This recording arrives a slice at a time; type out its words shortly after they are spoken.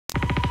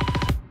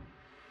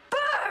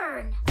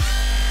turn.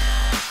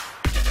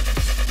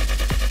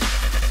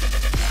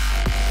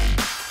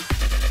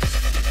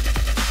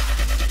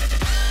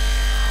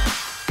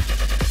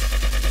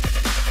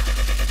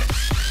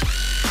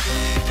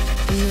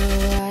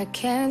 No, I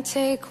can't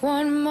take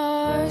one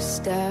more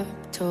step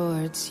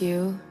towards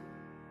you,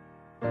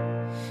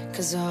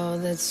 'cause all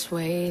that's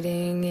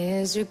waiting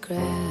is regret.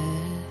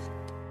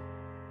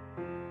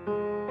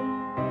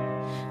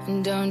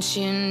 And don't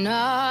you know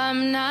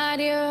I'm not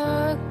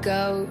your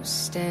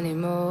ghost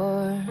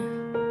anymore?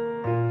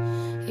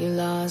 You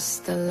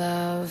lost the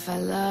love I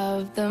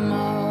loved the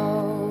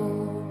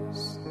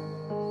most.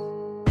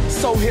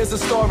 So here's a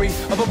story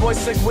of a boy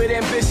sick with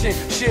ambition.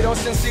 Shit on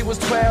since he was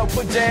 12,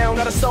 put down,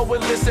 not a soul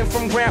would listen.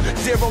 From ground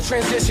zero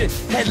transition,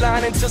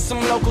 headline into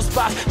some local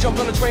spots. Jumped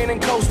on the train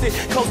and coasted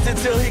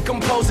till he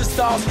composed his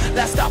thoughts.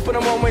 Last stop on a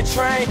one-way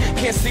train,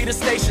 can't see the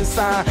station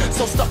sign.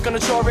 So stuck on the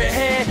chore at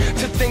hand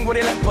to think what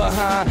he left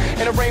behind.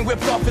 And the rain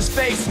whipped off his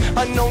face,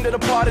 unknown to the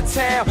part of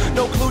town.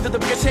 No clue that the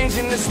big change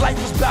in his life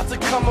was about to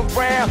come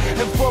around.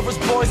 And for his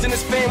boys and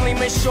his family,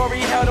 made sure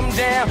he held them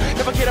down.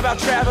 Never cared about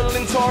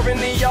traveling, touring,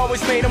 he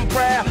always made them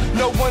proud.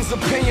 No one's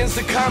opinions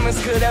or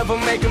comments could ever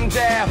make him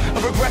down. I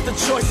regret the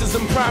choices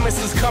and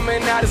promises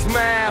coming out his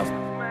mouth.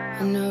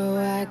 No,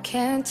 I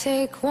can't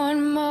take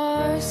one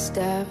more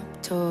step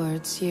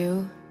towards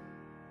you,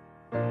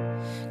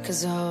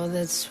 'cause all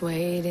that's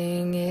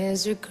waiting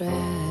is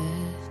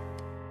regret.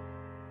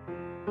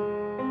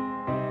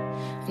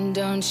 And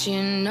don't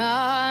you know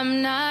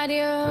I'm not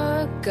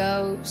your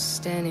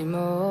ghost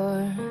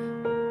anymore?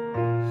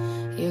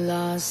 You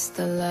lost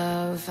the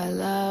love I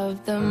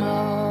loved the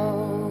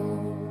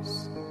most.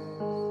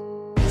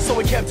 So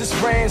he kept his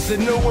friends that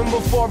knew him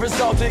before his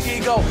alter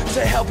ego,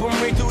 to help him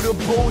read through the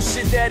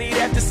bullshit that he'd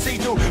have to see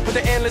through. But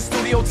the endless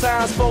studio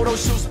times, photo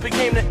shoots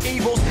became the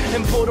evils,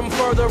 and pulled him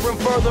further and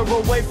further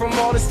away from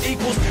all his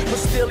equals. But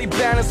still he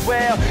bound as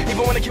well,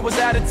 even when the kid was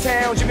out of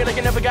town. Jimmy like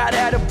he never got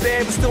out of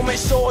bed, but still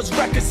made sure his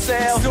record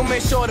sell. Still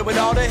made sure that with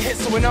all the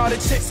hits and all the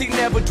chicks he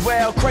never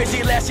dwell.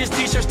 Crazy last year's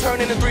t-shirts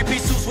turned into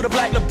three-piece suits with a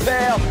black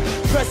lapel.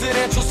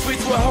 Presidential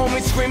suites with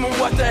homies screaming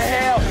what the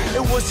hell.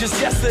 It was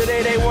just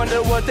yesterday they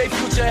wonder what they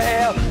future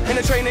held. In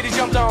the train that he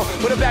jumped on,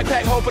 with a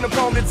backpack hoping a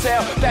poem to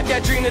tell. Back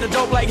that dream that a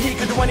dope like he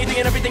could do anything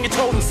and everything he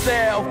told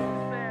himself.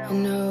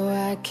 No,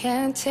 I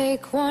can't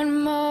take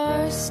one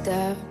more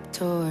step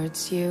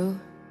towards you,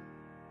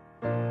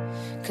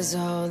 'cause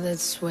all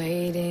that's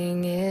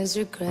waiting is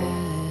regret.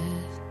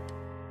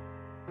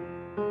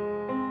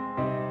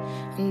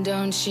 And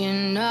don't you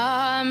know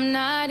I'm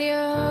not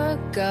your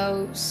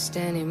ghost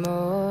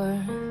anymore?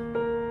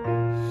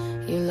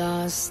 You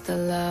lost the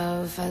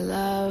love I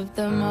loved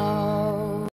the most.